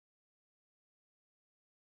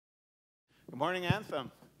Good morning,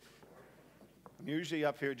 Anthem. I'm usually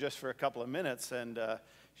up here just for a couple of minutes and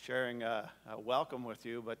sharing a welcome with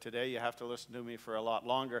you, but today you have to listen to me for a lot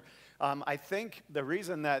longer. I think the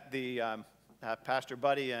reason that the Pastor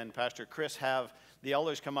Buddy and Pastor Chris have the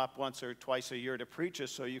elders come up once or twice a year to preach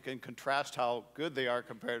is so you can contrast how good they are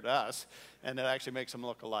compared to us, and it actually makes them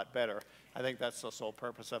look a lot better. I think that's the sole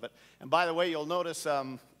purpose of it. And by the way, you'll notice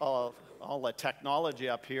all the technology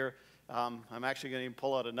up here. I'm actually going to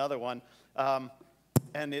pull out another one.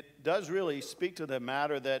 And it does really speak to the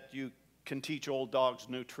matter that you can teach old dogs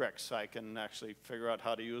new tricks. I can actually figure out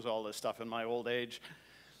how to use all this stuff in my old age.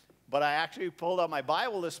 But I actually pulled out my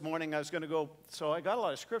Bible this morning. I was going to go, so I got a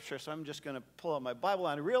lot of scripture, so I'm just going to pull out my Bible.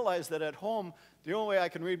 And I realized that at home, the only way I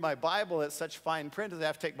can read my Bible at such fine print is I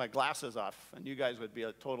have to take my glasses off. And you guys would be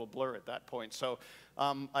a total blur at that point. So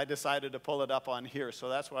I decided to pull it up on here. So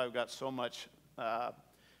that's why I've got so much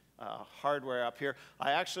hardware up here.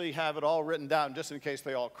 I actually have it all written down just in case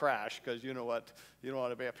they all crash, because you know what, you don't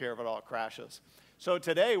want to be up here if it all crashes. So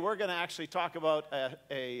today we're going to actually talk about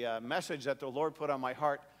a message that the Lord put on my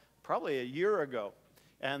heart probably a year ago.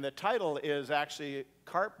 And the title is actually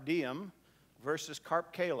Carpe Diem versus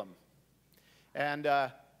Carpe Coelum. And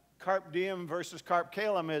Carpe Diem versus Carpe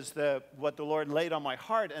Coelum is what the Lord laid on my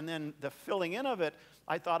heart. And then the filling in of it,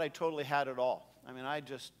 I thought I totally had it all. I mean, I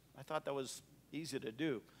thought that was easy to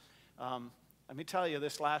do. Let me tell you,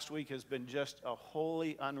 this last week has been just a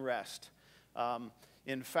holy unrest.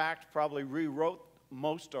 In fact, probably rewrote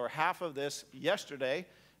most or half of this yesterday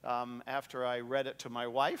after I read it to my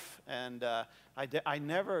wife. And I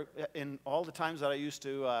never, in all the times that I used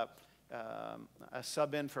to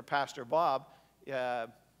sub in for Pastor Bob, I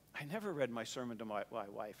never read my sermon to my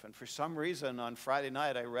wife. And for some reason, on Friday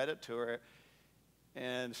night, I read it to her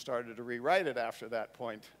and started to rewrite it after that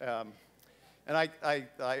point. And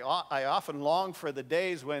I often long for the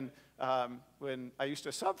days when I used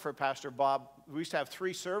to sub for Pastor Bob. We used to have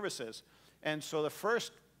 3 services. And so the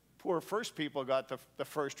poor first people got the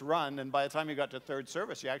first run. And by the time you got to third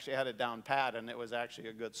service, you actually had it down pat. And it was actually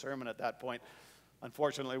a good sermon at that point.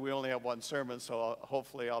 Unfortunately, we only have one sermon, so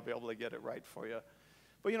hopefully I'll be able to get it right for you.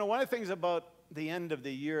 But, you know, one of the things about the end of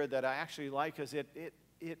the year that I actually like is it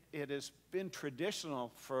has been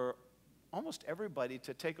traditional for almost everybody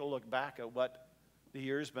to take a look back at what the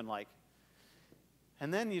year's been like.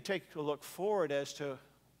 And then you take a look forward as to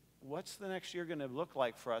what's the next year going to look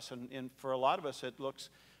like for us. And for a lot of us, it looks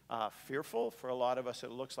fearful. For a lot of us,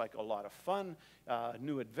 it looks like a lot of fun,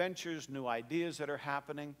 new adventures, new ideas that are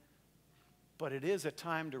happening. But it is a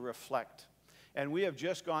time to reflect. And we have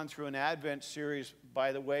just gone through an Advent series,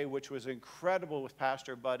 by the way, which was incredible with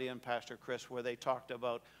Pastor Buddy and Pastor Chris, where they talked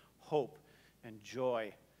about hope and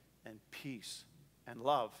joy and peace and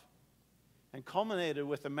love, and culminated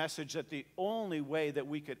with the message that the only way that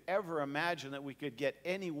we could ever imagine that we could get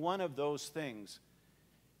any one of those things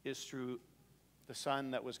is through the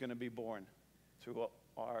Son that was going to be born, through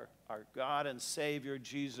our God and Savior,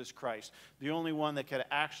 Jesus Christ, the only one that could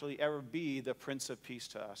actually ever be the Prince of Peace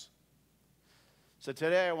to us. So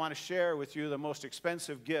today I want to share with you the most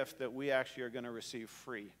expensive gift that we actually are going to receive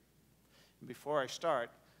free. And before I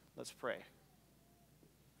start, let's pray.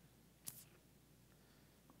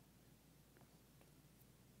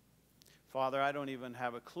 Father, I don't even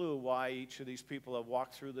have a clue why each of these people have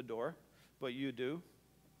walked through the door, but you do.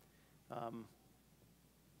 And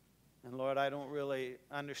Lord, I don't really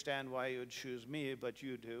understand why you would choose me, but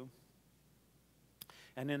you do.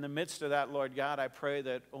 And in the midst of that, Lord God, I pray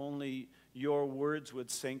that only your words would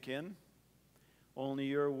sink in. Only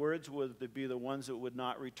your words would be the ones that would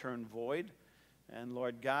not return void. And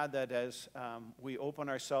Lord God, that as we open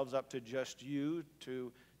ourselves up to just you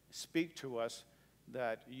to speak to us,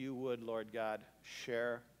 that you would, Lord God,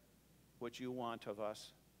 share what you want of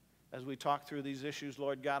us. As we talk through these issues,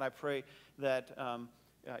 Lord God, I pray that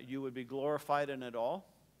you would be glorified in it all.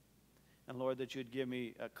 And Lord, that you'd give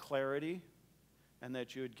me clarity and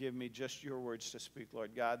that you would give me just your words to speak,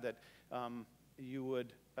 Lord God, that you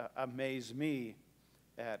would amaze me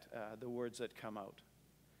at the words that come out.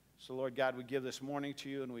 So, Lord God, we give this morning to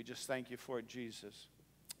you and we just thank you for it, Jesus.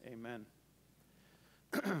 Amen.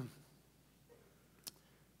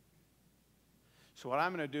 So what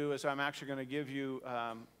I'm going to do is I'm actually going to give you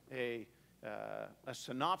a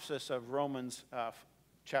synopsis of Romans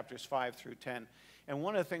chapters 5 through 10. And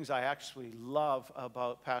one of the things I actually love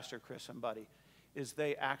about Pastor Chris and Buddy is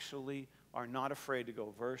they actually are not afraid to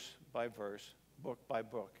go verse by verse, book by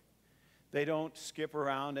book. They don't skip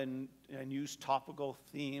around and use topical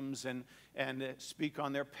themes and speak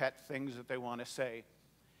on their pet things that they want to say.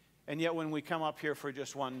 And yet when we come up here for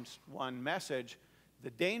just one message, The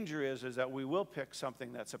danger is that we will pick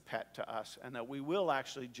something that's a pet to us, and that we will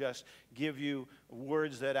actually just give you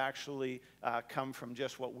words that actually come from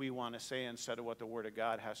just what we want to say instead of what the Word of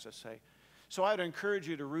God has to say. So I'd encourage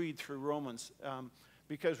you to read through Romans,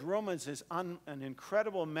 because Romans is an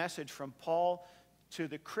incredible message from Paul to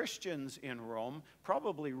the Christians in Rome,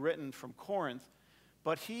 probably written from Corinth,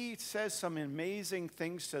 but he says some amazing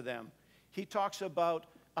things to them. He talks about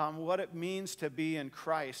what it means to be in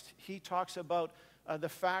Christ. He talks about the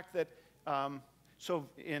fact that, so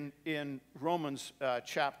in Romans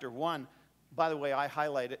chapter 1, by the way, I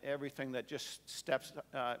highlighted everything that just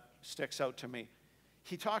sticks out to me.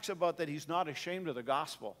 He talks about that he's not ashamed of the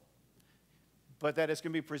gospel, but that it's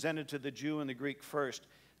going to be presented to the Jew and the Greek first.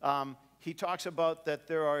 He talks about that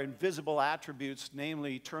there are invisible attributes,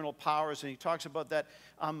 namely eternal powers, and he talks about that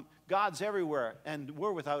God's everywhere, and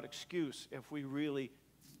we're without excuse if we really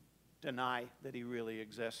deny that he really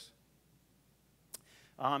exists.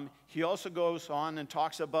 He also goes on and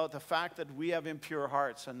talks about the fact that we have impure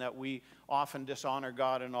hearts and that we often dishonor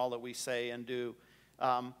God in all that we say and do.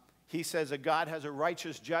 He says that God has a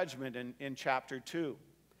righteous judgment in chapter 2.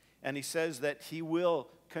 And he says that he will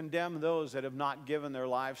condemn those that have not given their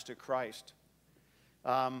lives to Christ.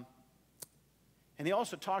 And he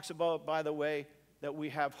also talks about, by the way, that we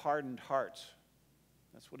have hardened hearts.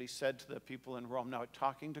 That's what he said to the people in Rome. Now,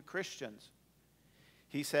 talking to Christians,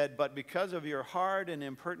 he said, but because of your hard and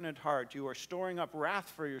impertinent heart, you are storing up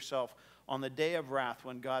wrath for yourself on the day of wrath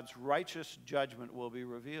when God's righteous judgment will be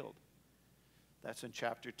revealed. That's in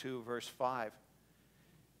chapter 2, verse 5.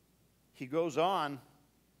 He goes on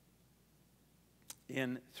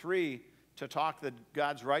in 3 to talk that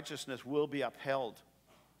God's righteousness will be upheld.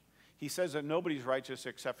 He says that nobody's righteous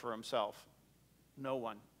except for himself. No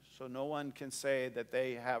one. So no one can say that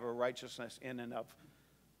they have a righteousness in and of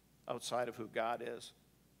outside of who God is.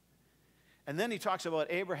 And then he talks about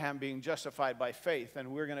Abraham being justified by faith,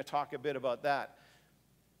 and we're going to talk a bit about that.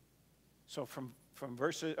 So from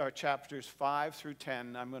chapters 5 through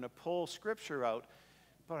 10, I'm going to pull scripture out,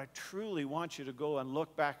 but I truly want you to go and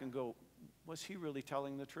look back and go, was he really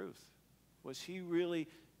telling the truth? Was he really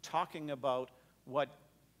talking about what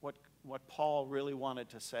Paul really wanted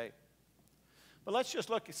to say? But let's just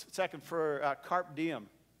look a second for Carpe Diem.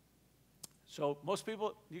 So most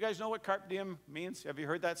people, you guys know what Carpe Diem means? Have you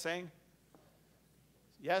heard that saying?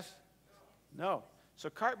 Yes? No. So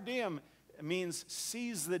Carpe Diem means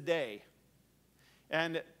seize the day.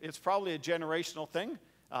 And it's probably a generational thing.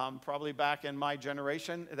 Probably back in my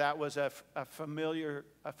generation, that was a familiar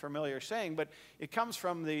saying. But it comes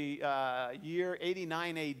from the year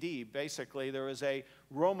 89 A.D. Basically, there was a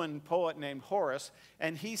Roman poet named Horace,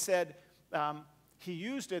 and he said, he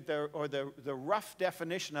used it, the rough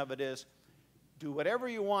definition of it is, do whatever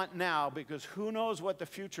you want now, because who knows what the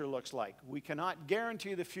future looks like. We cannot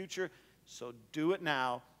guarantee the future, so do it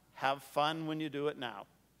now. Have fun when you do it now.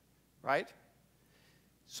 Right?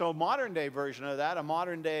 So modern day version of that, a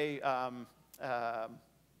modern day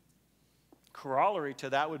corollary to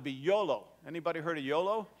that would be YOLO. Anybody heard of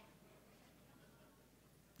YOLO?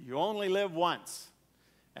 You only live once.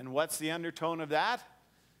 And what's the undertone of that?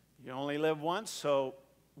 You only live once, so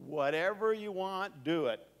whatever you want, do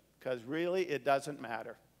it. Because really, it doesn't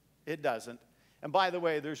matter. It doesn't. And by the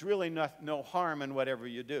way, there's really no harm in whatever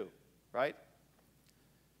you do, right?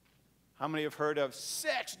 How many have heard of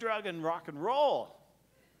sex, drug, and rock and roll?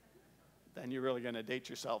 Then you're really going to date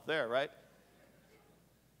yourself there, right?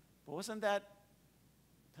 But wasn't that's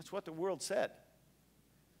what the world said.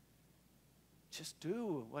 Just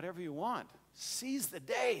do whatever you want. Seize the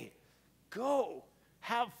day. Go.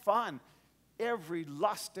 Have fun. Every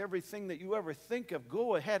lust, everything that you ever think of,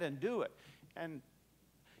 go ahead and do it. And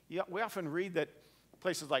we often read that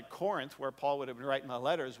places like Corinth, where Paul would have been writing the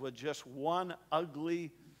letters, was just one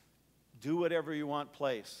ugly, do whatever you want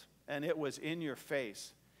place. And it was in your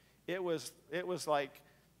face. It was like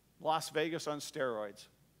Las Vegas on steroids.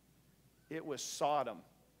 It was Sodom.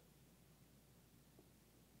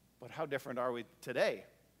 But how different are we today?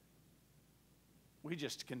 We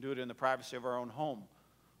just can do it in the privacy of our own home,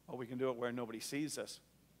 or we can do it where nobody sees us.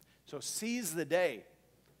 So seize the day.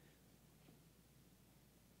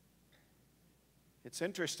 It's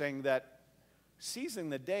interesting that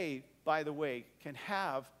seizing the day, by the way, can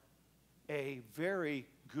have a very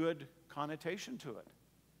good connotation to it.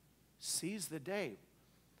 Seize the day.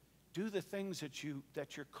 Do the things that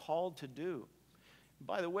you're called to do.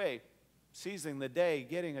 By the way, seizing the day,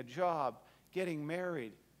 getting a job, getting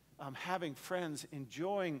married, having friends,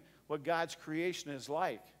 enjoying what God's creation is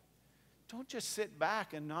like. Don't just sit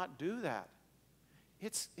back and not do that.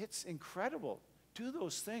 It's incredible. Do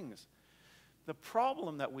those things. The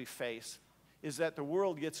problem that we face is that the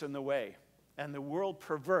world gets in the way, and the world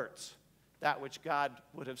perverts that which God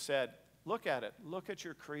would have said, look at it, look at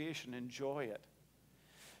your creation, enjoy it.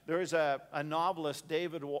 There is a novelist,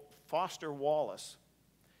 David Foster Wallace.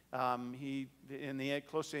 He,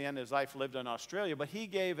 close to the end of his life, lived in Australia, but he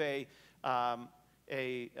gave a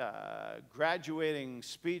graduating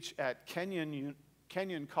speech at Kenyon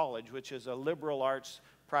College, which is a liberal arts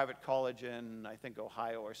private college in, I think,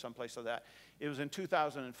 Ohio or someplace like that. It was in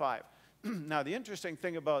 2005. Now, the interesting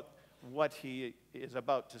thing about what he is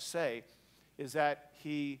about to say is that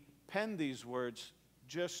he penned these words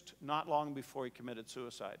just not long before he committed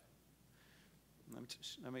suicide.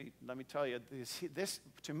 Let me tell you, this,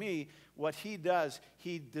 to me, what he does,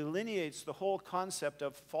 he delineates the whole concept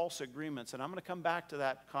of false agreements. And I'm going to come back to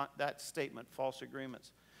that statement, false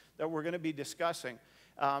agreements, that we're going to be discussing.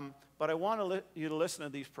 But I want you to listen to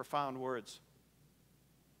these profound words.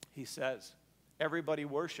 He says, everybody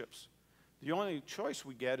worships. The only choice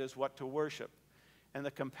we get is what to worship. And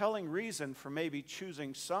the compelling reason for maybe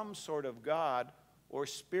choosing some sort of God or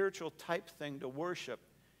spiritual type thing to worship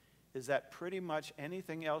is that pretty much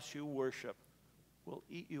anything else you worship will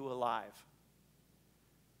eat you alive.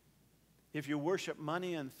 If you worship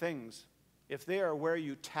money and things, if they are where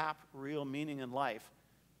you tap real meaning in life,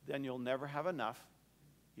 then you'll never have enough.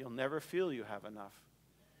 You'll never feel you have enough.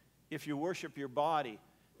 If you worship your body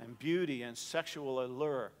and beauty and sexual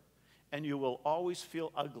allure, and you will always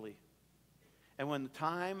feel ugly. And when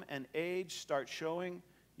time and age start showing,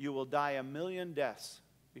 you will die a million deaths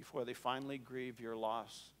before they finally grieve your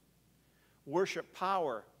loss. Worship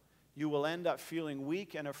power, you will end up feeling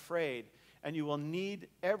weak and afraid, and you will need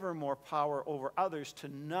ever more power over others to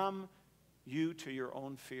numb you to your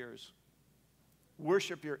own fears.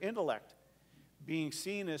 Worship your intellect, being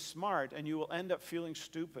seen as smart, and you will end up feeling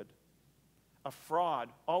stupid, a fraud,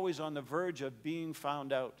 always on the verge of being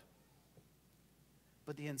found out.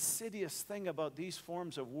 But the insidious thing about these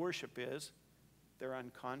forms of worship is they're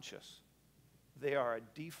unconscious. They are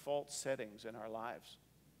default settings in our lives.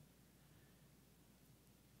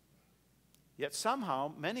 Yet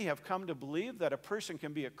somehow, many have come to believe that a person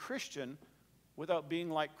can be a Christian without being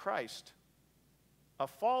like Christ, a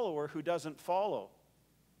follower who doesn't follow.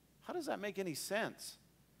 How does that make any sense?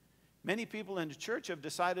 Many people in the church have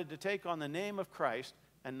decided to take on the name of Christ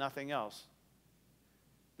and nothing else.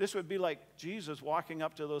 This would be like Jesus walking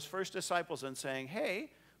up to those first disciples and saying, hey,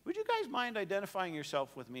 would you guys mind identifying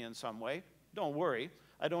yourself with me in some way? Don't worry.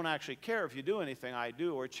 I don't actually care if you do anything I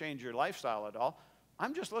do or change your lifestyle at all.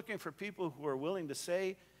 I'm just looking for people who are willing to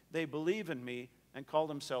say they believe in me and call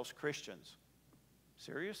themselves Christians.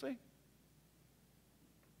 Seriously?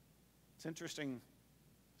 It's an interesting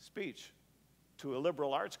speech to a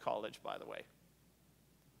liberal arts college, by the way.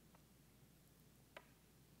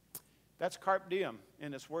 That's Carpe Diem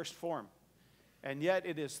in its worst form. And yet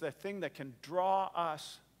it is the thing that can draw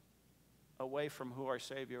us away from who our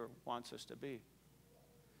Savior wants us to be.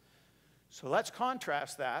 So let's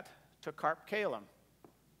contrast that to Carpe Coelum.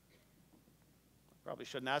 Probably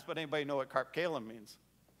shouldn't ask, but anybody know what Carpe Coelum means?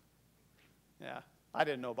 Yeah, I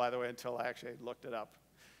didn't know, by the way, until I actually looked it up.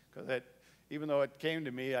 Because even though it came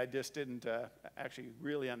to me, I just didn't actually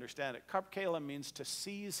really understand it. Carpe Coelum means to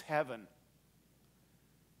seize heaven.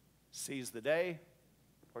 Seize the day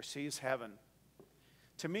or seize heaven.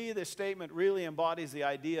 To me, this statement really embodies the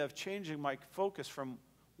idea of changing my focus from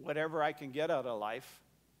whatever I can get out of life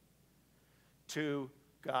to,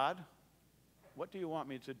 God, what do you want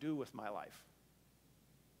me to do with my life?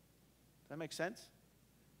 Does that make sense?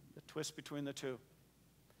 The twist between the two.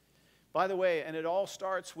 By the way, and it all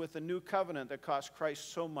starts with the new covenant that cost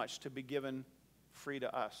Christ so much to be given free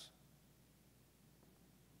to us.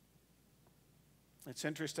 It's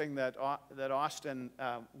interesting that Austin,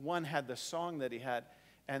 one had the song that he had,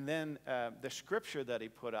 and then the scripture that he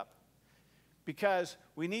put up. Because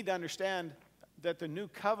we need to understand that the new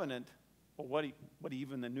covenant, or what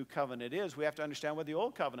even the new covenant is, we have to understand what the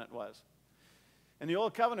old covenant was. And the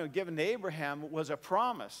old covenant given to Abraham was a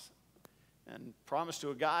promise. And promise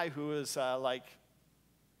to a guy who is like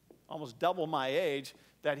almost double my age,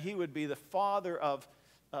 that he would be the father of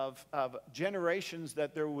generations,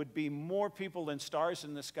 that there would be more people than stars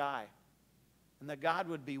in the sky, and that God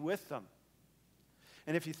would be with them.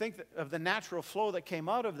 And if you think of the natural flow that came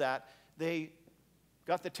out of that, they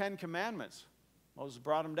got the 10 Commandments. Moses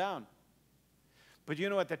brought them down. But you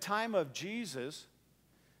know, at the time of Jesus,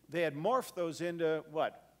 they had morphed those into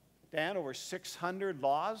what, Dan, over 600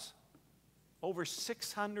 laws? Over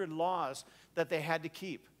 600 laws that they had to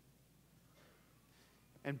keep.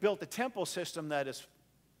 And built a temple system that is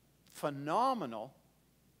phenomenal,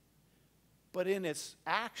 but in its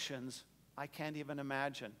actions, I can't even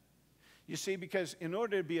imagine. You see, because in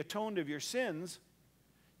order to be atoned of your sins,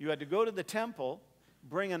 you had to go to the temple,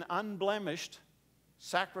 bring an unblemished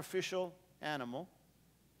sacrificial animal,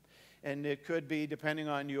 and it could be, depending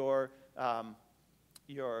on your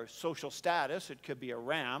social status, it could be a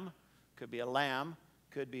ram, could be a lamb,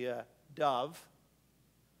 could be a dove.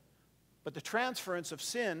 But the transference of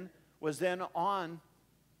sin was then on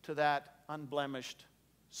to that unblemished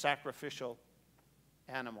sacrificial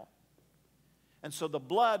animal. And so the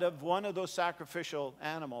blood of one of those sacrificial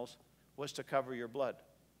animals was to cover your blood.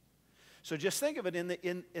 So just think of it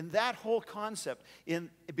in that whole concept,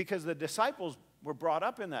 because the disciples were brought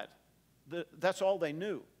up in that. That's all they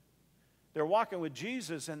knew. They're walking with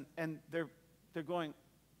Jesus, and they're going,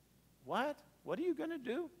 what? What are you going to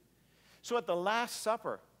do? So at the Last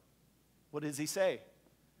Supper, what does he say?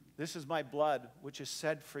 This is my blood, which is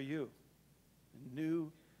shed for you. A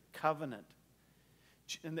new covenant.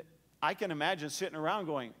 And I can imagine sitting around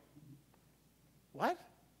going, what?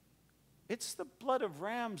 It's the blood of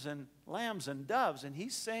rams and lambs and doves. And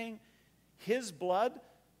he's saying his blood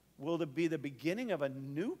will be the beginning of a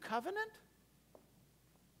new covenant?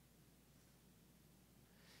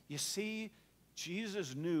 You see,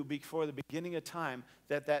 Jesus knew before the beginning of time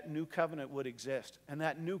that that new covenant would exist. And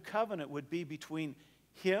that new covenant would be between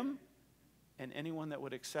him and anyone that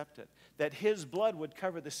would accept it. That his blood would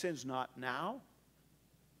cover the sins not now,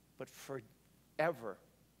 but forever.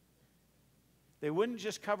 They wouldn't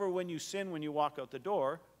just cover when you sin when you walk out the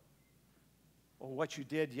door, or what you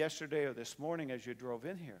did yesterday or this morning as you drove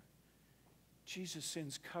in here.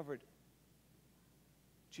 Jesus covered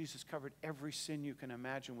every sin you can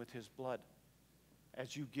imagine with his blood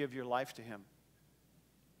as you give your life to him.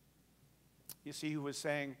 You see, he was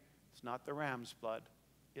saying, it's not the ram's blood,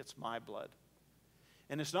 it's my blood.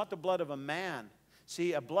 And it's not the blood of a man.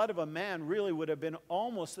 See, a blood of a man really would have been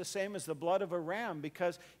almost the same as the blood of a ram,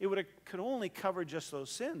 because it could only cover just those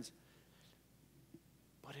sins.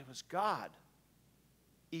 But it was God,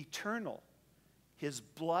 eternal. His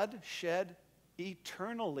blood shed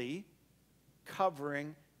eternally,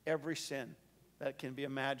 covering every sin that can be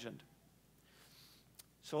imagined.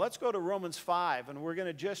 So let's go to Romans 5, and we're going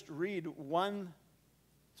to just read 1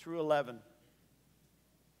 through 11.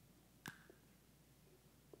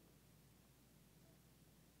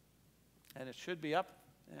 And it should be up.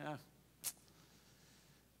 Yeah.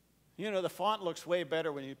 You know, the font looks way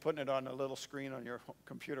better when you're putting it on a little screen on your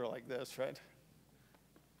computer like this, right?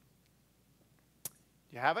 Do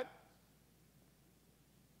you have it?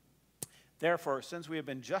 Therefore, since we have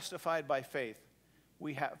been justified by faith,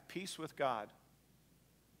 we have peace with God.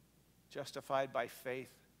 Justified by faith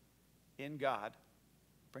in God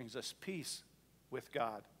brings us peace with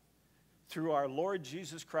God through our Lord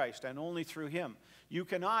Jesus Christ, and only through him. You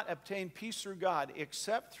cannot obtain peace through God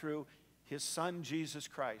except through his Son, Jesus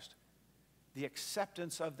Christ. The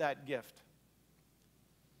acceptance of that gift.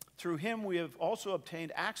 Through him we have also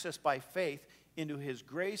obtained access by faith into his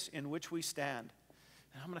grace in which we stand.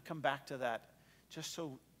 And I'm going to come back to that.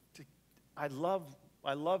 I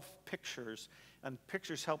love pictures, and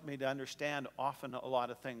pictures help me to understand often a lot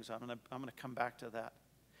of things. I'm going to come back to that.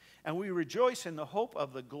 And we rejoice in the hope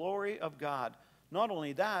of the glory of God. Not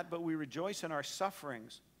only that, but we rejoice in our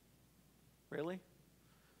sufferings. Really?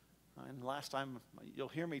 And last time, you'll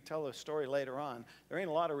hear me tell a story later on. There ain't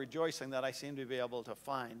a lot of rejoicing that I seem to be able to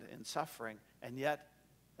find in suffering, and yet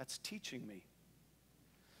that's teaching me.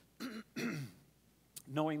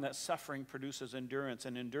 Knowing that suffering produces endurance,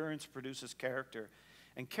 and endurance produces character,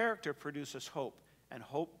 and character produces hope, and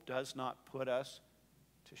hope does not put us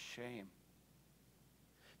to shame.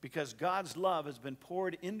 Because God's love has been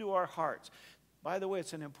poured into our hearts. By the way,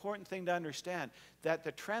 it's an important thing to understand that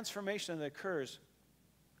the transformation that occurs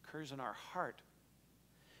in our heart.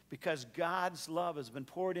 Because God's love has been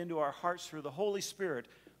poured into our hearts through the Holy Spirit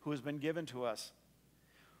who has been given to us.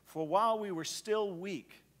 For while we were still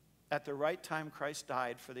weak, at the right time Christ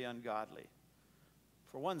died for the ungodly.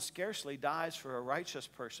 For one scarcely dies for a righteous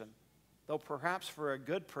person, though perhaps for a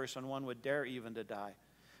good person one would dare even to die.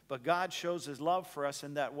 But God shows his love for us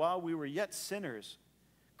in that while we were yet sinners,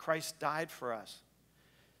 Christ died for us.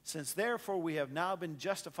 Since therefore we have now been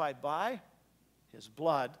justified by his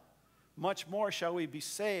blood, much more shall we be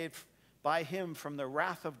saved by him from the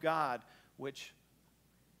wrath of God, which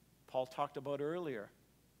Paul talked about earlier.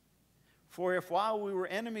 For if while we were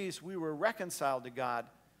enemies we were reconciled to God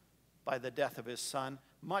by the death of his Son,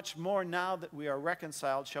 much more now that we are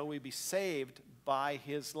reconciled shall we be saved by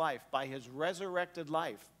his life, by his resurrected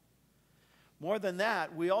life. More than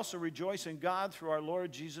that, we also rejoice in God through our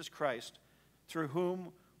Lord Jesus Christ, through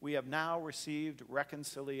whom we have now received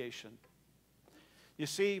reconciliation. You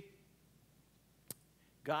see,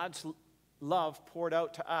 God's love poured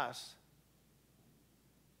out to us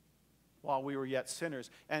while we were yet sinners.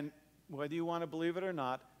 And whether you want to believe it or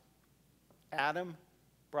not, Adam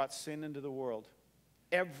brought sin into the world.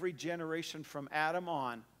 Every generation from Adam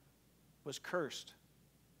on was cursed.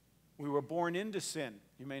 We were born into sin.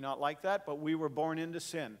 You may not like that, but we were born into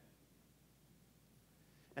sin.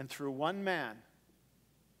 And through one man,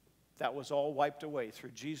 that was all wiped away,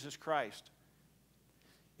 through Jesus Christ.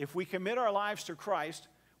 If we commit our lives to Christ,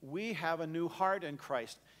 we have a new heart in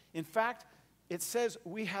Christ. In fact, it says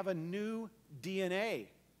we have a new DNA.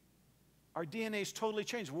 Our DNA is totally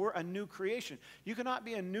changed. We're a new creation. You cannot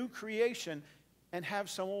be a new creation and have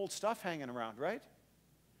some old stuff hanging around, right?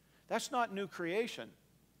 That's not new creation.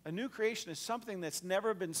 A new creation is something that's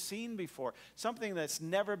never been seen before, something that's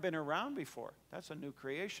never been around before. That's a new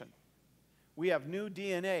creation. We have new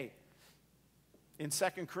DNA. In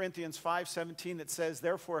 2 Corinthians 5:17, it says,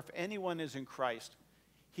 "Therefore, if anyone is in Christ,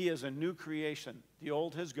 he is a new creation. The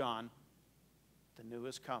old has gone, the new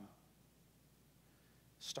has come."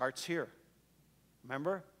 Starts here.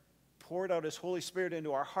 Remember? Poured out his Holy Spirit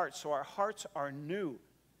into our hearts, so our hearts are new.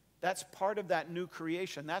 That's part of that new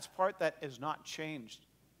creation. That's part that is not changed.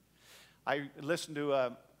 I listened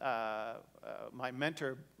to my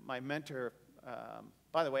mentor.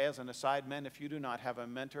 By the way, as an aside, men, if you do not have a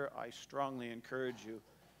mentor, I strongly encourage you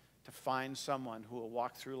to find someone who will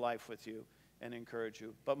walk through life with you and encourage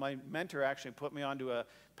you. But my mentor actually put me onto a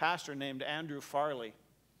pastor named Andrew Farley.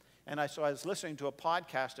 And so I was listening to a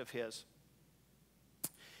podcast of his.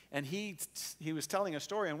 And he was telling a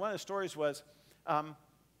story, and one of the stories was,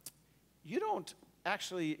 you don't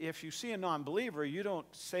actually, if you see a non-believer, you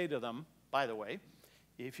don't say to them, by the way,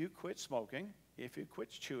 if you quit smoking, if you quit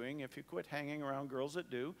chewing, if you quit hanging around girls that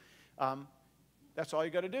do, that's all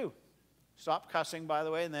you got to do. Stop cussing, by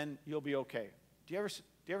the way, and then you'll be okay. Do you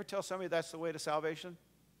ever tell somebody that's the way to salvation?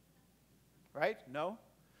 Right? No?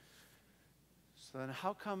 So then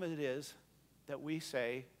how come it is that we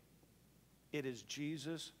say it is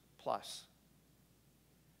Jesus plus?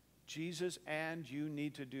 Jesus and you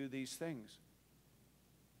need to do these things.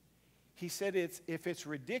 He said if it's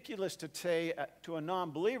ridiculous to say to a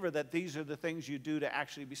non-believer that these are the things you do to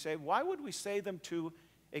actually be saved, why would we say them to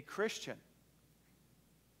a Christian?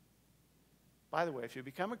 By the way, if you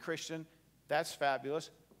become a Christian, that's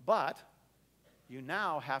fabulous, but you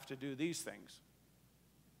now have to do these things.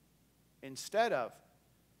 Instead of,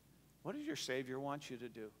 what does your Savior want you to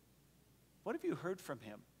do? What have you heard from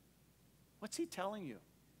him? What's he telling you?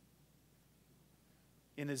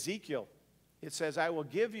 In Ezekiel, it says, I will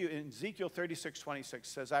give you, in Ezekiel 36:26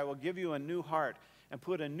 says, I will give you a new heart and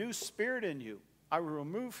put a new spirit in you. I will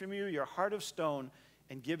remove from you your heart of stone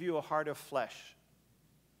and give you a heart of flesh.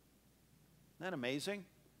 Isn't that amazing?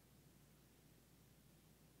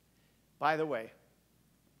 By the way,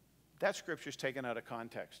 that scripture is taken out of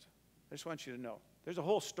context. I just want you to know. There's a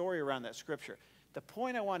whole story around that scripture. The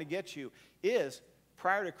point I want to get you is,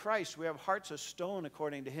 prior to Christ, we have hearts of stone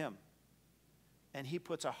according to him. And he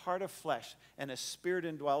puts a heart of flesh, and a spirit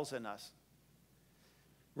indwells in us.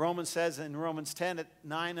 Romans says in Romans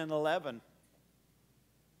 10:9 and 11,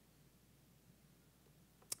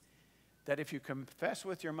 that if you confess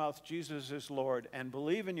with your mouth Jesus is Lord and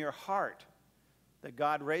believe in your heart that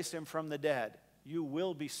God raised him from the dead, you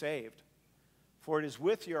will be saved. For it is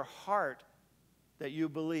with your heart that you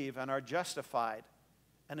believe and are justified,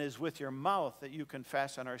 and it is with your mouth that you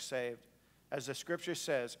confess and are saved. As the scripture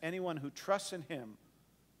says, anyone who trusts in him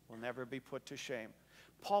will never be put to shame.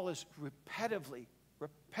 Paul is repetitively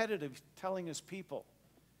telling his people,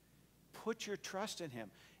 put your trust in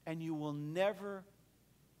him, and you will never,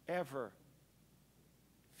 ever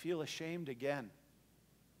feel ashamed again.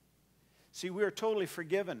 See, we are totally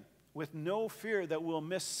forgiven with no fear that we'll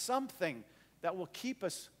miss something that will keep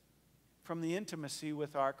us from the intimacy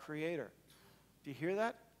with our Creator. Do you hear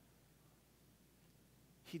that?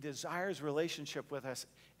 He desires relationship with us.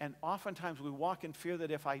 And oftentimes we walk in fear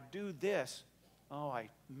that if I do this, oh, I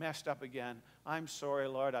messed up again. I'm sorry,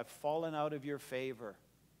 Lord, I've fallen out of your favor.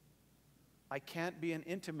 I can't be in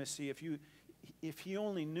intimacy if he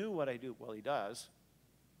only knew what I do. Well, he does.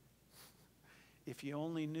 If he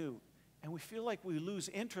only knew. And we feel like we lose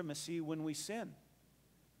intimacy when we sin.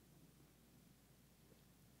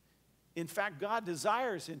 In fact, God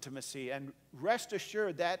desires intimacy, and rest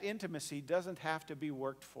assured that intimacy doesn't have to be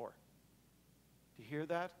worked for. Do you hear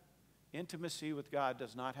that? Intimacy with God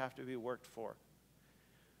does not have to be worked for.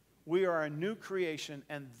 We are a new creation,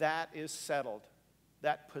 and that is settled.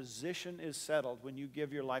 That position is settled when you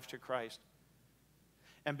give your life to Christ.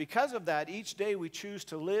 And because of that, each day we choose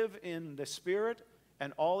to live in the Spirit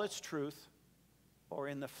and all its truth, or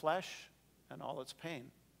in the flesh and all its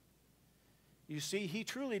pain. You see, he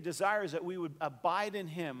truly desires that we would abide in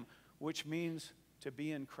him, which means to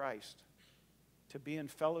be in Christ, to be in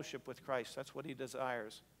fellowship with Christ. That's what he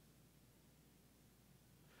desires.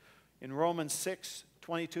 In Romans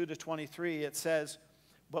 6:22-23, it says,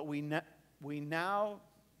 But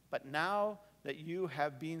now that you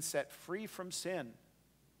have been set free from sin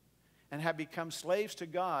and have become slaves to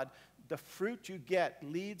God, the fruit you get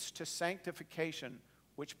leads to sanctification,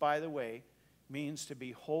 which, by the way, means to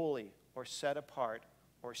be holy or set apart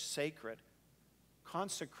or sacred,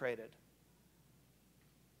 consecrated,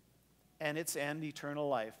 and its end, eternal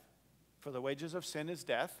life. For the wages of sin is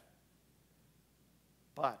death,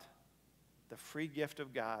 but the free gift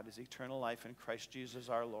of God is eternal life in Christ Jesus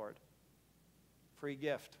our Lord. Free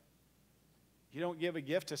gift. You don't give a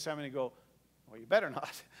gift to somebody and go, well, you better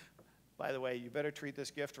not. By the way, you better treat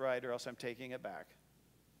this gift right or else I'm taking it back.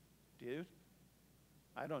 Do you?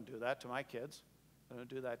 I don't do that to my kids. I don't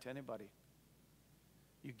do that to anybody.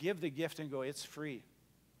 You give the gift and go, it's free.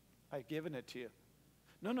 I've given it to you.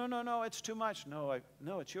 No, it's too much. No,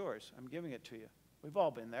 it's yours. I'm giving it to you. We've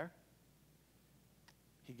all been there.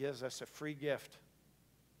 He gives us a free gift.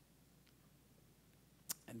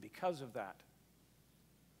 And because of that,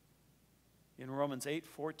 in Romans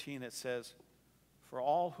 8:14 it says, For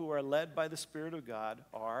all who are led by the Spirit of God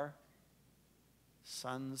are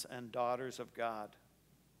sons and daughters of God.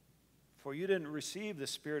 For you didn't receive the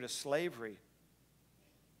spirit of slavery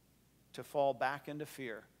to fall back into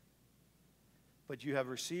fear, but you have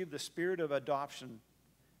received the spirit of adoption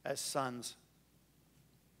as sons.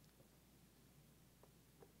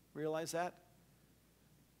 Realize that?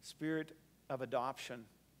 Spirit of adoption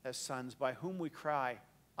as sons, by whom we cry,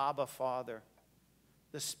 Abba, Father.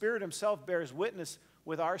 The Spirit himself bears witness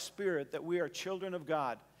with our spirit that we are children of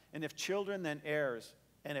God. And if children, then heirs.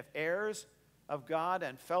 And if heirs of God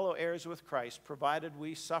and fellow heirs with Christ, provided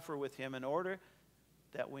we suffer with him in order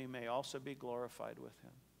that we may also be glorified with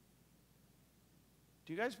him.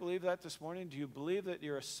 Do you guys believe that this morning? Do you believe that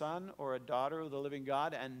you're a son or a daughter of the living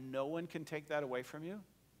God and no one can take that away from you?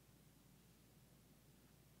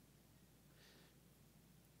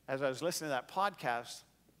 As I was listening to that podcast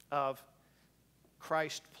of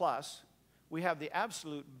Christ Plus, we have the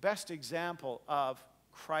absolute best example of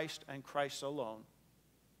Christ and Christ alone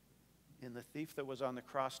in the thief that was on the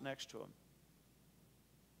cross next to him.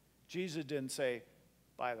 Jesus didn't say,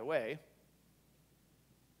 by the way,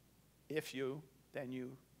 if you, then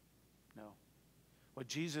you. No. What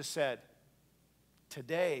Jesus said,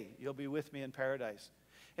 today you'll be with me in paradise.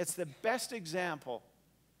 It's the best example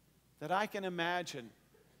that I can imagine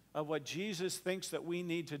of what Jesus thinks that we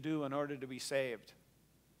need to do in order to be saved,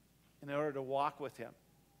 in order to walk with him,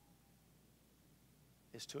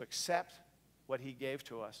 is to accept what he gave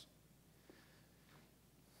to us.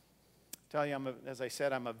 I tell you, as I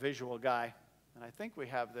said, I'm a visual guy, and I think we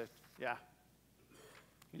have the, yeah.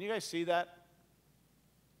 Can you guys see that?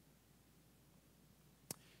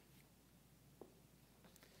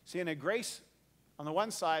 See, in a grace, on the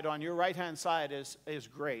one side, on your right-hand side is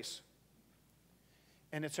grace.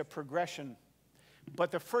 And it's a progression.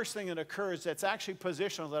 But the first thing that occurs that's actually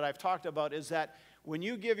positional that I've talked about is that when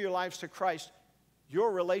you give your lives to Christ,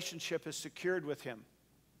 your relationship is secured with him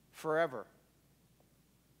forever.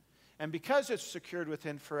 And because it's secured with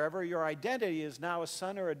him forever, your identity is now a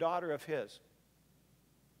son or a daughter of his.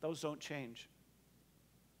 Those don't change.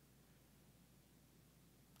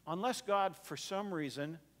 Unless God, for some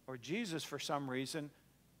reason, or Jesus, for some reason,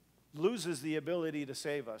 loses the ability to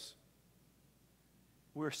save us,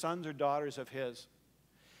 we're sons or daughters of his.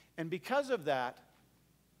 And because of that,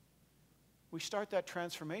 we start that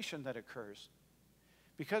transformation that occurs.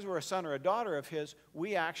 Because we're a son or a daughter of his,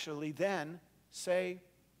 we actually then say,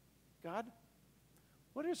 God,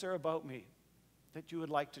 what is there about me that you would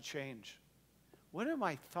like to change? What are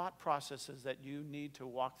my thought processes that you need to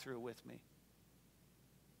walk through with me?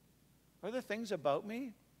 Are there things about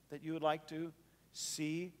me that you would like to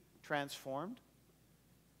see transformed?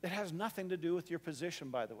 That has nothing to do with your position,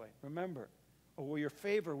 by the way, remember, or your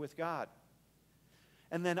favor with God.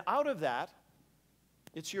 And then out of that,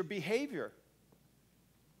 it's your behavior.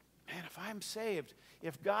 Man, if I'm saved,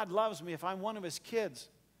 if God loves me, if I'm one of his kids,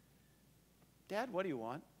 Dad, what do you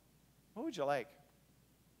want? What would you like?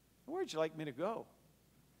 Where would you like me to go?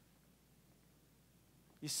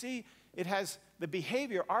 You see, it has the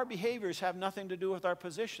behavior, our behaviors have nothing to do with our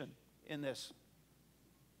position in this.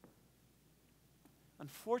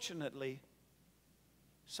 Unfortunately,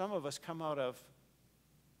 some of us come out of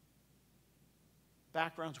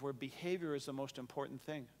backgrounds where behavior is the most important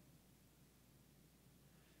thing.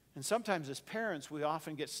 And sometimes as parents, we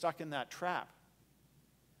often get stuck in that trap.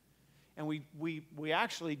 and we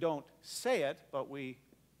actually don't say it, but we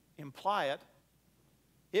imply it.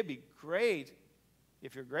 It'd be great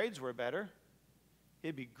if your grades were better.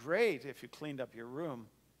 It'd be great if you cleaned up your room.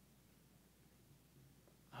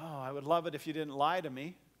 Oh, I would love it if you didn't lie to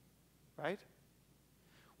me, right?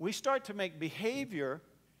 We start to make behavior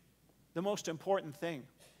the most important thing.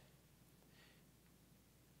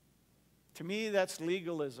 To me, that's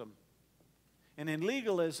legalism. And in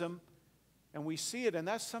legalism, and we see it, and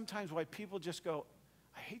that's sometimes why people just go,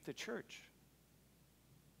 I hate the church.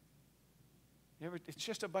 It's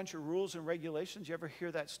just a bunch of rules and regulations. You ever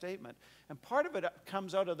hear that statement? And part of it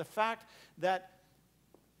comes out of the fact that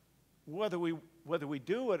whether we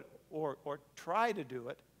do it or try to do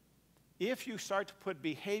it, if you start to put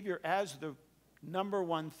behavior as the number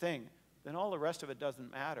one thing, then all the rest of it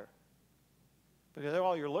doesn't matter. Because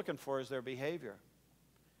all you're looking for is their behavior.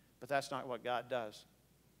 But that's not what God does.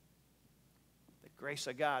 The grace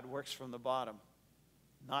of God works from the bottom,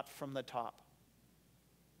 not from the top.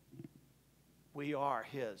 We are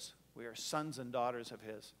His. We are sons and daughters of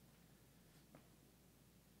His.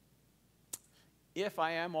 If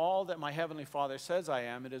I am all that my Heavenly Father says I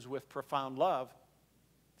am, it is with profound love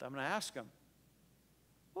that I'm going to ask Him,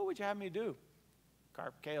 what would you have me do?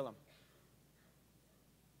 Carpe, Coelum.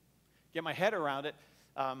 Get my head around it.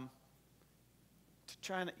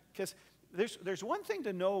 Because there's one thing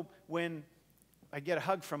to know when I get a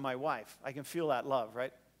hug from my wife. I can feel that love,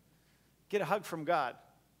 right? Get a hug from God.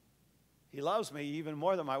 He loves me even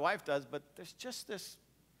more than my wife does, but there's just this.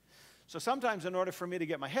 So sometimes in order for me to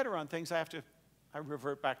get my head around things, I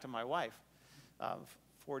revert back to my wife of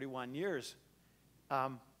 41 years. I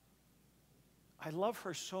love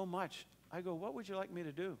her so much. I go, what would you like me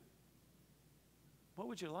to do? What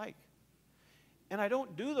would you like? And I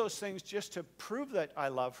don't do those things just to prove that I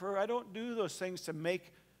love her. I don't do those things to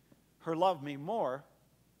make her love me more.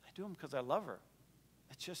 I do them because I love her.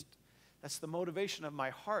 That's the motivation of my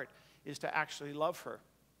heart, is to actually love her.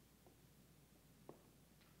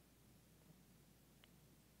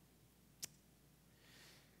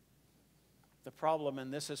 The problem,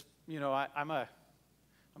 and this is, I'm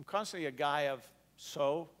constantly a guy of,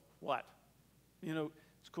 so what?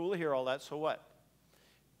 It's cool to hear all that, so what?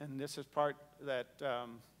 And this is part that,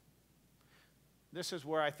 this is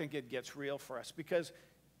where I think it gets real for us. Because,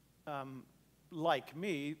 like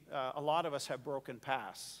me, a lot of us have broken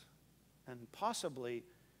pasts. And possibly,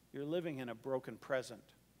 you're living in a broken present.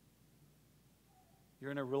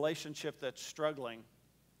 You're in a relationship that's struggling,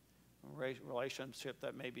 a relationship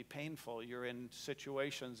that may be painful. You're in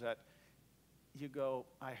situations that you go,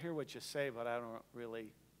 I hear what you say, but I don't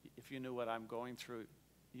really, if you knew what I'm going through,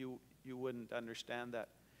 you wouldn't understand that.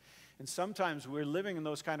 And sometimes we're living in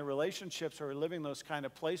those kind of relationships, or we're living those kind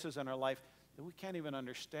of places in our life that we can't even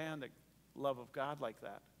understand the love of God like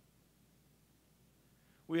that.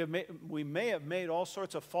 We may have made all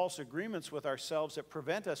sorts of false agreements with ourselves that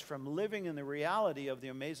prevent us from living in the reality of the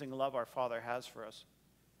amazing love our Father has for us.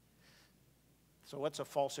 So what's a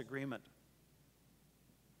false agreement?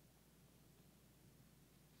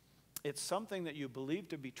 It's something that you believe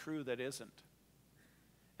to be true that isn't.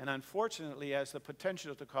 And unfortunately has the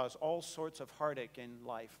potential to cause all sorts of heartache in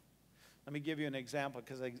life. Let me give you an example,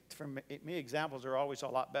 because for me, examples are always a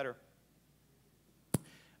lot better.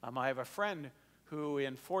 I have a friend who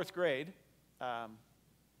in 4th grade,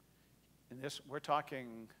 we're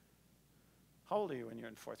talking, how old are you when you're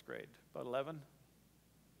in 4th grade? About 11?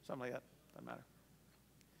 Something like that, doesn't matter.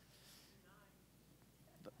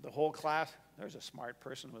 The whole class, there's a smart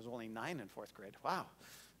person who was only 9 in 4th grade. Wow.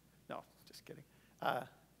 No, just kidding.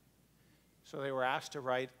 So they were asked to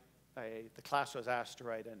write, the class was asked to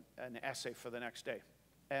write an essay for the next day.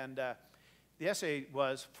 And the essay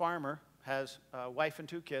was, farmer has a wife and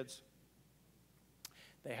 2 kids.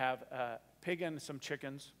 They have a pig and some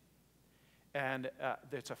chickens, and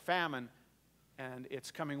it's a famine, and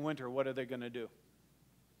it's coming winter. What are they going to do?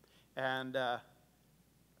 And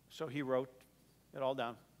so he wrote it all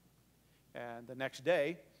down. And the next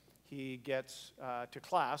day, he gets to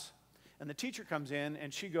class, and the teacher comes in,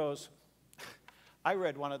 and she goes, I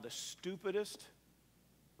read one of the stupidest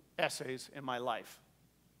essays in my life.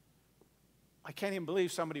 I can't even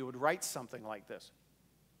believe somebody would write something like this.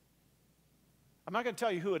 I'm not going to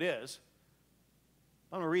tell you who it is.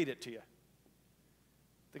 I'm going to read it to you.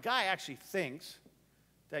 The guy actually thinks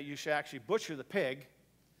that you should actually butcher the pig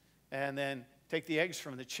and then take the eggs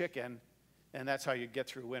from the chicken, and that's how you get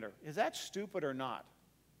through winter. Is that stupid or not?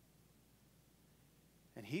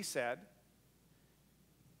 And he said,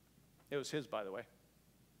 it was his, by the way.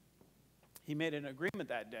 He made an agreement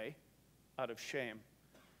that day out of shame.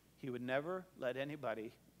 He would never let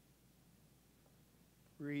anybody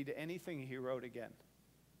read anything he wrote again.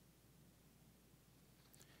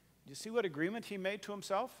 Do you see what agreement he made to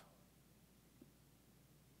himself?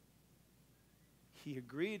 He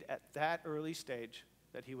agreed at that early stage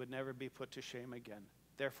that he would never be put to shame again.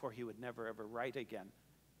 Therefore, he would never ever write again.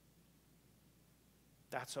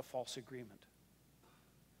 That's a false agreement.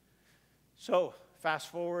 So,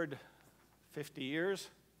 fast forward 50 years.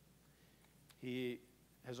 He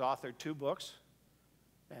has authored 2 books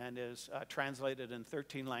and is translated in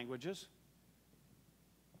 13 languages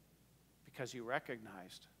because he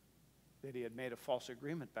recognized that he had made a false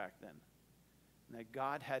agreement back then and that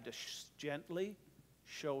God had to gently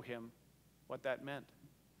show him what that meant.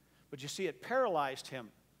 But you see, it paralyzed him,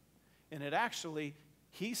 and it actually,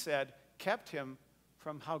 he said, kept him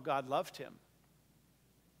from how God loved him.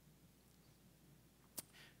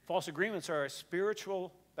 False agreements are a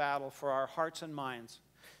spiritual battle for our hearts and minds.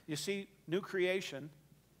 You see, new creation,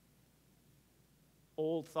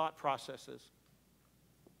 old thought processes.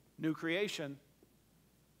 New creation,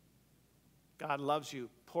 God loves you,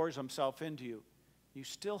 pours himself into you. You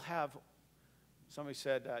still have, somebody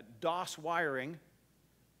said, DOS wiring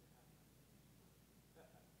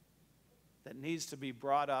that needs to be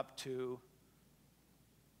brought up to,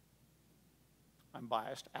 I'm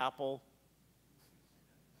biased, Apple.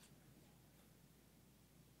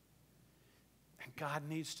 And God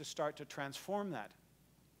needs to start to transform that.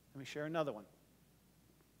 Let me share another one.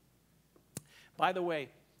 By the way,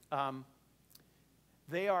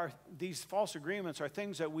 these false agreements are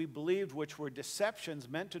things that we believed which were deceptions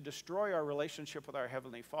meant to destroy our relationship with our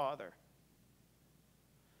Heavenly Father.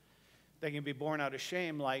 They can be born out of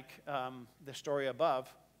shame like the story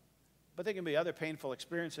above, but they can be other painful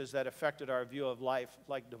experiences that affected our view of life,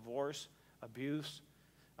 like divorce, abuse,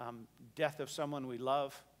 death of someone we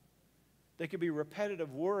love. They could be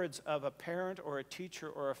repetitive words of a parent or a teacher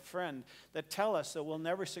or a friend that tell us that we'll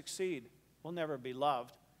never succeed, we'll never be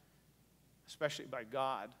loved, especially by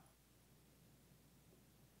God.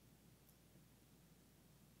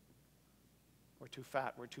 We're too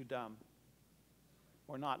fat, we're too dumb.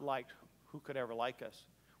 We're not liked. Who could ever like us?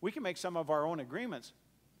 We can make some of our own agreements.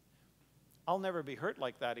 I'll never be hurt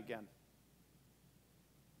like that again.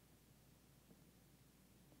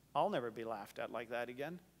 I'll never be laughed at like that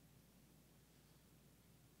again.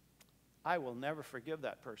 I will never forgive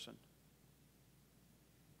that person.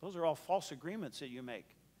 Those are all false agreements that you make,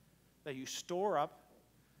 that you store up.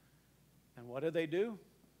 And what do?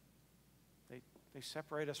 They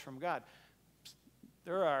separate us from God.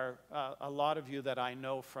 There are a lot of you that I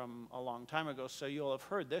know from a long time ago, so you'll have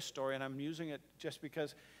heard this story, and I'm using it just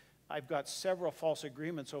because I've got several false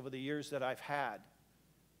agreements over the years that I've had.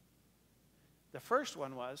 The first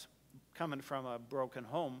one was coming from a broken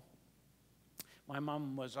home. My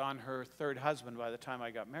mom was on her 3rd husband by the time I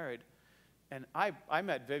got married, and I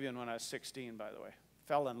met Vivian when I was 16, by the way.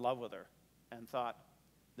 Fell in love with her and thought,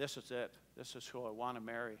 this is it. This is who I want to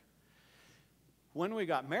marry. When we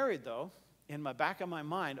got married, though, in the back of my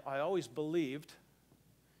mind, I always believed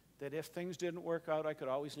that if things didn't work out, I could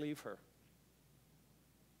always leave her.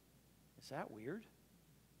 Is that weird?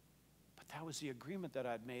 But that was the agreement that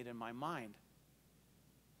I'd made in my mind.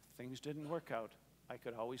 If things didn't work out, I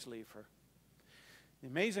could always leave her. The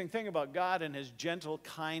amazing thing about God and his gentle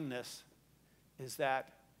kindness is that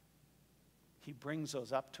he brings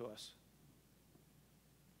those up to us.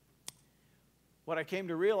 What I came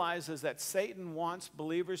to realize is that Satan wants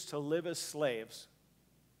believers to live as slaves,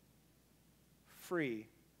 free,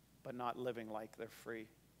 but not living like they're free.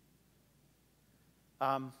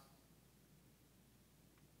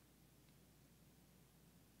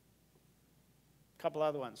 Couple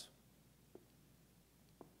other ones.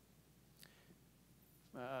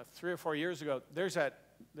 3 or 4 years ago, there's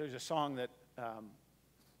a song that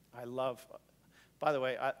I love. By the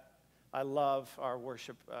way, I love our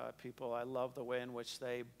worship people. I love the way in which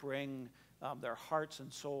they bring their hearts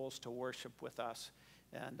and souls to worship with us.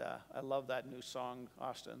 And I love that new song,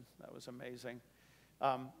 Austin. That was amazing.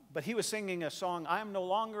 But he was singing a song, I am no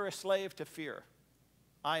longer a slave to fear.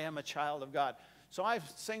 I am a child of God. So I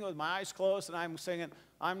sing with my eyes closed, and I'm singing,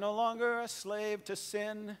 I'm no longer a slave to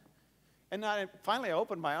sin. And then finally I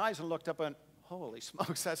opened my eyes and looked up and, holy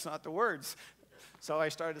smokes, that's not the words. So I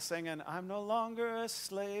started singing, I'm no longer a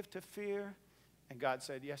slave to fear. And God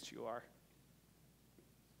said, yes, you are.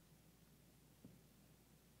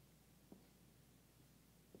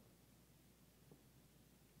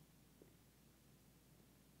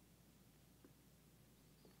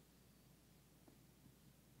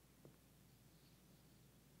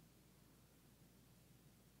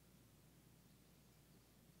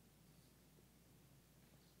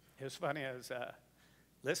 It was funny, I was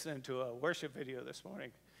listening to a worship video this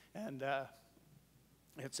morning, and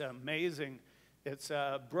it's amazing. It's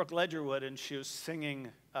Brooke Ledgerwood, and she was singing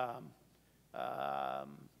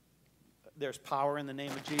There's Power in the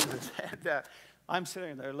Name of Jesus. And I'm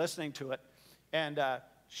sitting there listening to it, and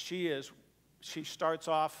she starts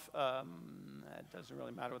off, it doesn't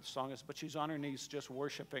really matter what the song is, but she's on her knees just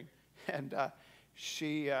worshiping, and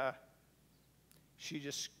she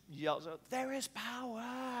just yells out, "There is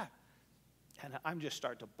power!" And I'm just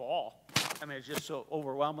starting to bawl. I mean, it's just so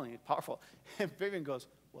overwhelmingly powerful. And Vivian goes,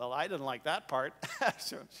 "Well, I didn't like that part."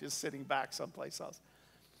 So she's sitting back someplace else.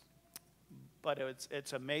 But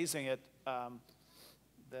it's amazing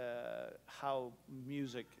how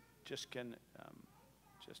music just can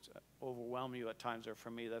overwhelm you at times, or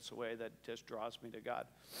for me, that's the way that just draws me to God.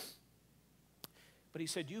 But he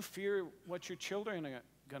said, you fear what your children are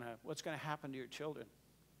what's going to happen to your children.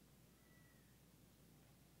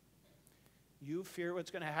 You fear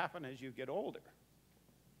what's going to happen as you get older.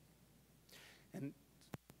 And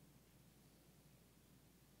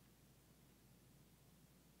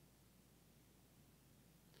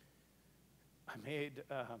I made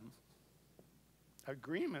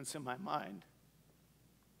agreements in my mind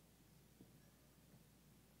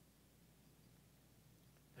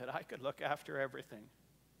that I could look after everything,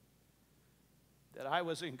 that I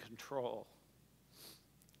was in control.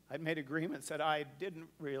 I'd made agreements that I'd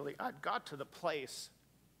got to the place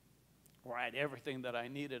where I had everything that I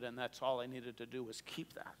needed, and that's all I needed to do was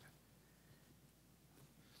keep that.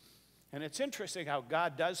 And it's interesting how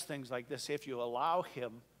God does things like this if you allow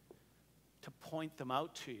him to point them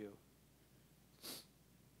out to you.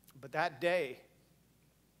 But that day,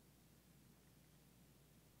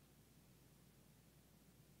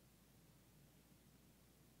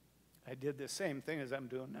 I did the same thing as I'm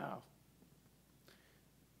doing now.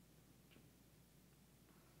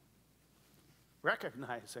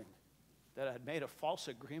 Recognizing that I'd made a false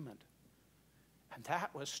agreement, and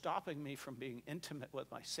that was stopping me from being intimate with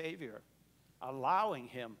my Savior, allowing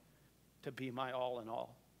him to be my all in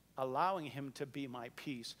all, allowing him to be my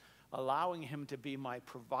peace, allowing him to be my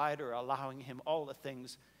provider, allowing him all the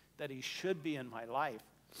things that he should be in my life.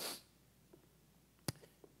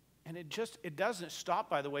 And it doesn't stop,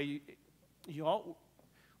 by the way.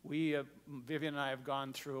 Vivian and I have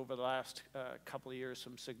gone through over the last couple of years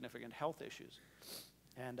some significant health issues.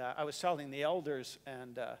 And I was telling the elders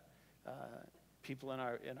and people in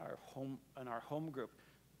our home group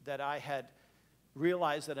that I had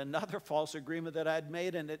realized that another false agreement that I'd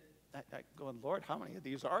made, and I going, Lord, how many of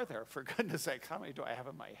these are there? For goodness sake, how many do I have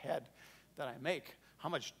in my head that I make? How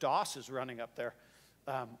much DOS is running up there?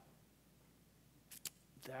 That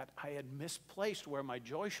I had misplaced where my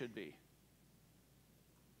joy should be.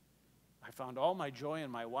 I found all my joy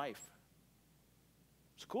in my wife.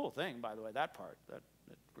 It's a cool thing, by the way, that part.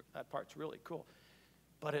 That part's really cool.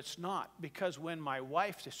 But it's not, because when my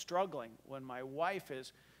wife is struggling, when my wife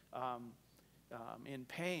is in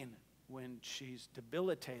pain, when she's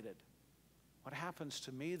debilitated, what happens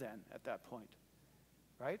to me then at that point,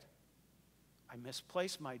 right? I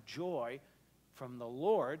misplace my joy from the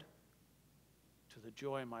Lord to the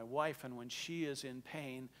joy of my wife, and when she is in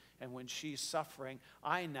pain and when she's suffering,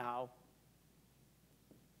 I now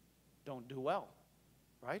don't do well,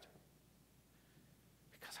 right?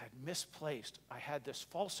 Because I'd misplaced. I had this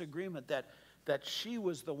false agreement that she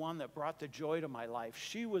was the one that brought the joy to my life.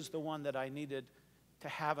 She was the one that I needed to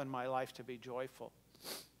have in my life to be joyful.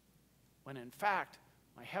 When in fact,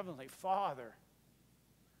 my Heavenly Father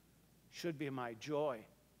should be my joy,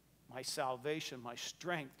 my salvation, my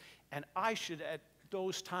strength. And I should, at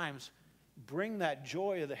those times, bring that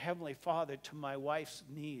joy of the Heavenly Father to my wife's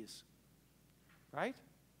knees, right?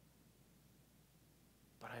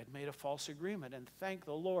 But I had made a false agreement, and thank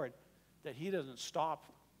the Lord that he doesn't stop.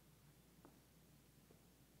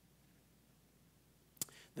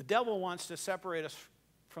 The devil wants to separate us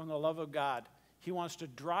from the love of God. He wants to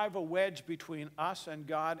drive a wedge between us and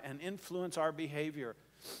God and influence our behavior.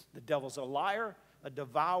 The devil's a liar, a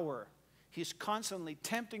devourer. He's constantly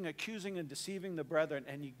tempting, accusing, and deceiving the brethren,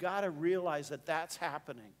 and you got to realize that that's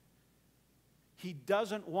happening. He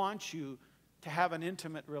doesn't want you to have an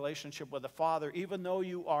intimate relationship with the Father, even though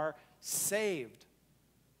you are saved,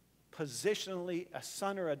 positionally a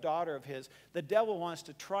son or a daughter of his. The devil wants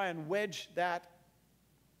to try and wedge that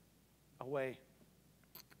away.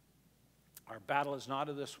 Our battle is not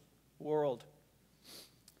of this world.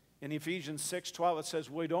 In Ephesians 6:12 it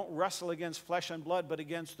says, we don't wrestle against flesh and blood, but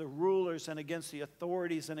against the rulers and against the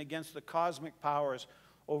authorities and against the cosmic powers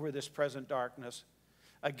over this present darkness,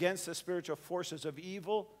 against the spiritual forces of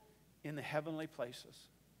evil in the heavenly places.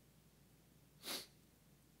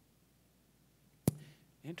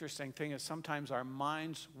 Interesting thing is sometimes our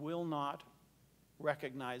minds will not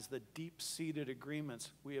recognize the deep-seated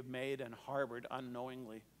agreements we have made and harbored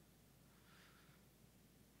unknowingly.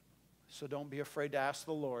 So don't be afraid to ask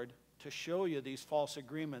the Lord to show you these false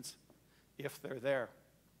agreements if they're there.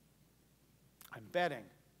 I'm betting.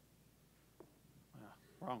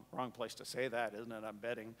 Wrong place to say that, isn't it? I'm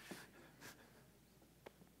betting.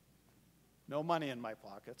 No money in my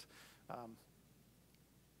pockets. That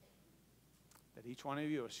each one of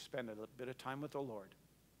you, as you spend a bit of time with the Lord,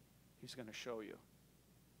 He's going to show you.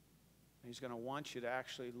 He's going to want you to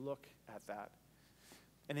actually look at that.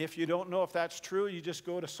 And if you don't know if that's true, you just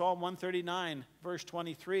go to Psalm 139, verse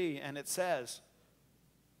 23, and it says,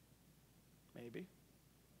 maybe,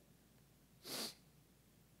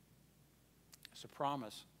 it's a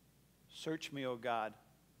promise. Search me, O God,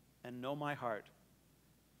 and know my heart.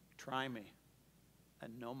 Try me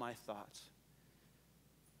and know my thoughts.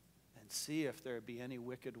 And see if there be any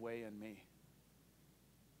wicked way in me.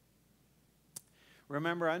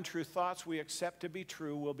 Remember, untrue thoughts we accept to be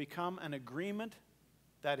true will become an agreement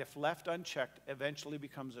that, if left unchecked, eventually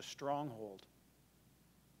becomes a stronghold.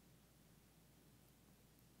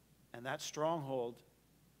 And that stronghold,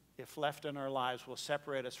 if left in our lives, will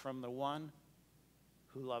separate us from the one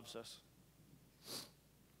who loves us.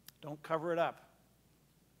 Don't cover it up.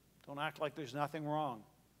 Don't act like there's nothing wrong.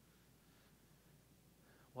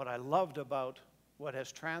 What I loved about what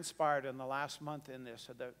has transpired in the last month in this,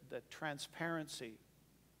 the transparency,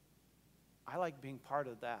 I like being part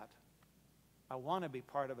of that. I want to be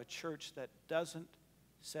part of a church that doesn't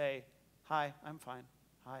say, hi, I'm fine.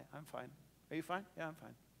 Hi, I'm fine. Are you fine? Yeah, I'm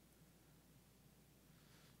fine.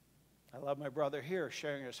 I love my brother here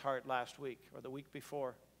sharing his heart last week or the week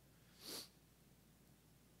before.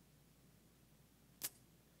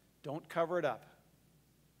 Don't cover it up.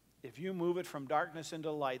 If you move it from darkness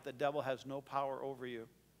into light, the devil has no power over you.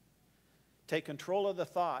 Take control of the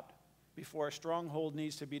thought before a stronghold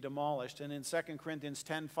needs to be demolished. And in 2 Corinthians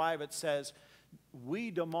 10:5 it says,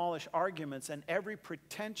 we demolish arguments and every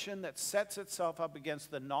pretension that sets itself up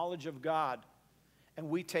against the knowledge of God. And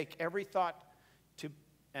we take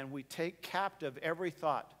captive every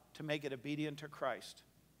thought to make it obedient to Christ.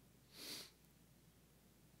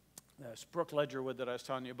 This Brooke Ledgerwood that I was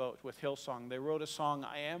telling you about with Hillsong, they wrote a song,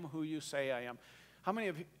 I Am Who You Say I Am. How many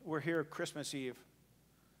of you were here Christmas Eve?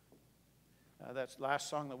 That last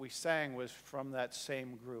song that we sang was from that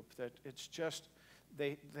same group. That it's just,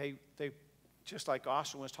 they just like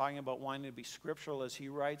Austin was talking about wanting to be scriptural as he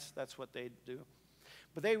writes, that's what they do.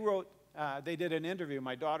 But they did an interview.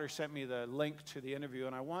 My daughter sent me the link to the interview,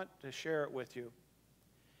 and I want to share it with you.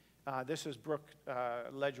 This is Brooke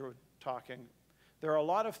Ledgerwood talking. There are a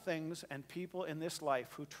lot of things and people in this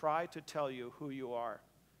life who try to tell you who you are.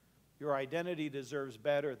 Your identity deserves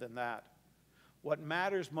better than that. What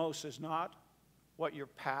matters most is not what your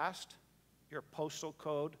past, your postal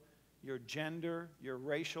code, your gender, your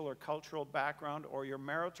racial or cultural background, or your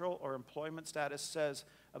marital or employment status says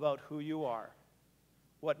about who you are.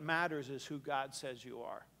 What matters is who God says you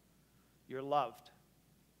are. You're loved.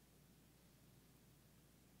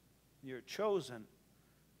 You're chosen.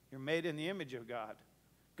 You're made in the image of God.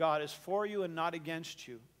 God is for you and not against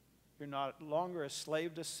you. You're no longer a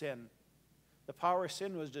slave to sin. The power of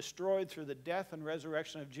sin was destroyed through the death and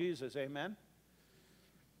resurrection of Jesus. Amen?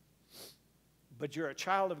 But you're a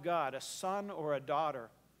child of God, a son or a daughter.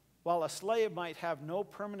 While a slave might have no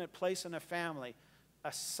permanent place in a family,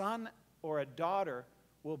 a son or a daughter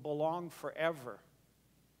will belong forever.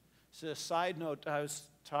 So a side note, I was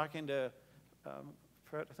talking to,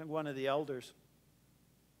 I think one of the elders.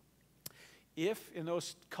 If in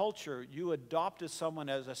those culture you adopted someone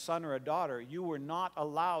as a son or a daughter, you were not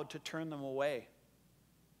allowed to turn them away.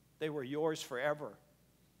 They were yours forever.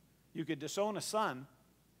 You could disown a son.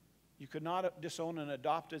 You could not disown an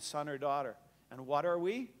adopted son or daughter. And what are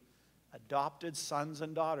we? Adopted sons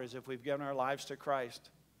and daughters if we've given our lives to Christ.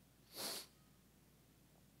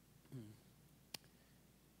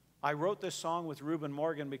 I wrote this song with Reuben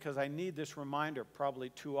Morgan because I need this reminder probably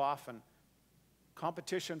too often.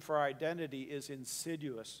 Competition for our identity is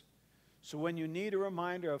insidious. So when you need a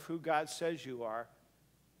reminder of who God says you are,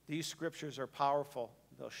 these scriptures are powerful.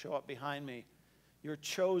 They'll show up behind me. You're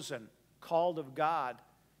chosen, called of God.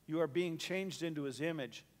 You are being changed into His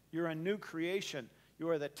image. You're a new creation. You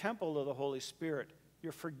are the temple of the Holy Spirit.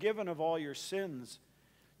 You're forgiven of all your sins.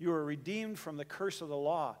 You are redeemed from the curse of the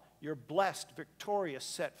law. You're blessed, victorious,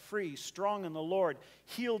 set free, strong in the Lord,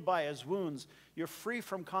 healed by His wounds. You're free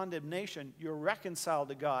from condemnation. You're reconciled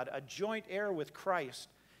to God, a joint heir with Christ.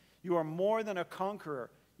 You are more than a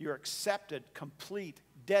conqueror. You're accepted, complete,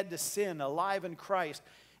 dead to sin, alive in Christ.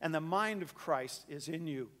 and the mind of Christ is in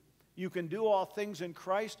you. You can do all things in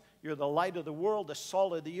Christ. You're the light of the world, the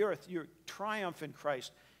salt of the earth. You're triumph in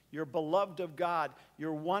Christ. You're beloved of God.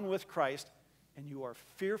 You're one with Christ, and you are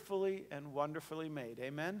fearfully and wonderfully made.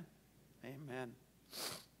 Amen? Amen.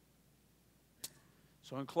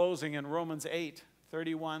 So in closing, in Romans 8,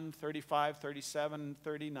 31, 35, 37,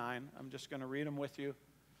 39, I'm just going to read them with you.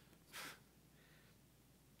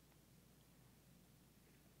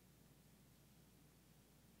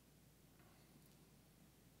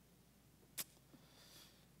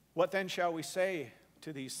 What then shall we say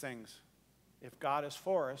to these things? If God is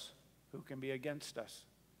for us, who can be against us?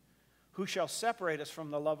 Who shall separate us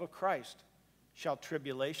from the love of Christ? Shall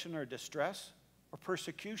tribulation or distress or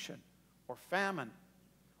persecution or famine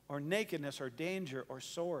or nakedness or danger or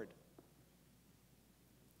sword?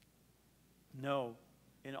 No,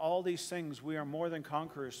 in all these things we are more than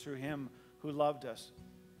conquerors through him who loved us.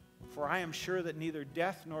 For I am sure that neither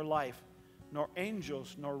death nor life, nor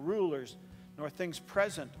angels, nor rulers, nor things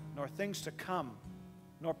present, nor things to come,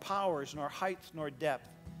 nor powers, nor height, nor depth,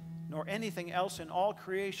 nor anything else in all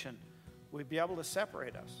creation would be able to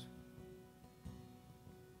separate us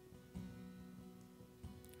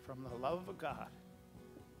from the love of God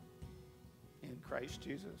in Christ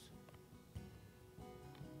Jesus.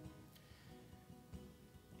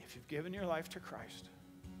 If you've given your life to Christ,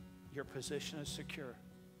 your position is secure.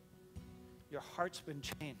 Your heart's been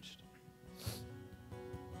changed.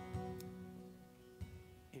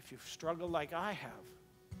 If you've struggled like I have,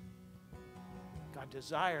 God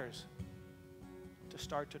desires to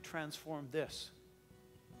start to transform this.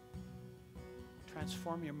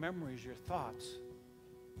 Transform your memories, your thoughts,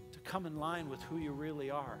 to come in line with who you really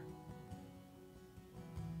are.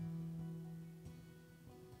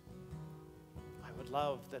 I would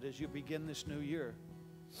love that as you begin this new year,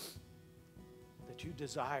 that you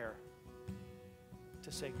desire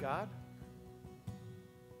to say, God,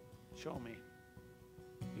 show me.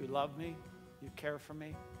 You love me. You care for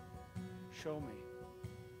me. Show me.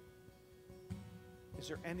 Is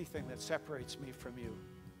there anything that separates me from you?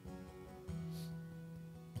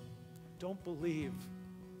 Don't believe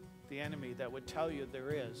the enemy that would tell you there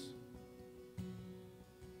is.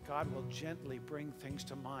 God will gently bring things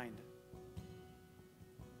to mind.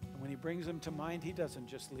 And when he brings them to mind, he doesn't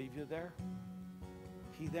just leave you there.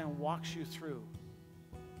 He then walks you through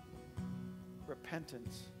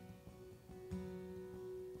repentance,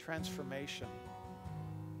 transformation.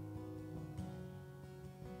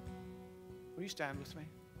 Will you stand with me?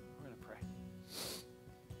 We're going to pray.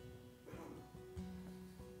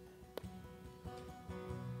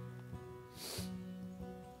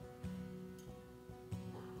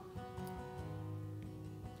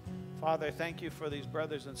 Father, thank you for these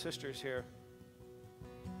brothers and sisters here.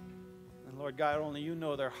 And Lord God, only you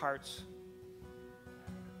know their hearts.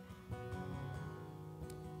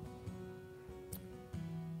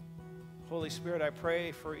 Holy Spirit, I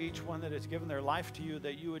pray for each one that has given their life to you,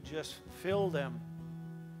 that you would just fill them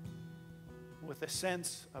with a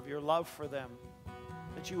sense of your love for them,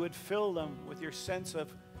 that you would fill them with your sense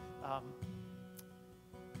of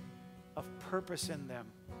purpose in them.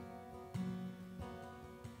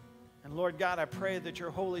 And Lord God, I pray that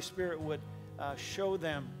your Holy Spirit would show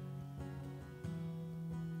them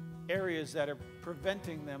areas that are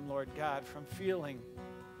preventing them, Lord God, from feeling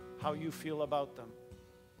how you feel about them.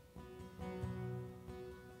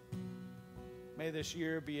 May this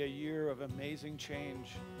year be a year of amazing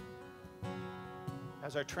change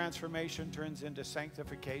as our transformation turns into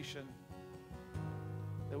sanctification,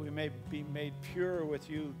 that we may be made pure with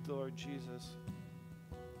you, Lord Jesus.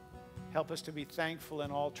 Help us to be thankful in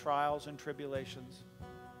all trials and tribulations.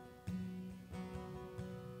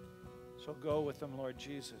 So go with them, Lord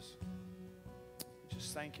Jesus.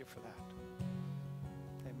 Just thank you for that.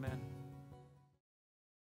 Amen.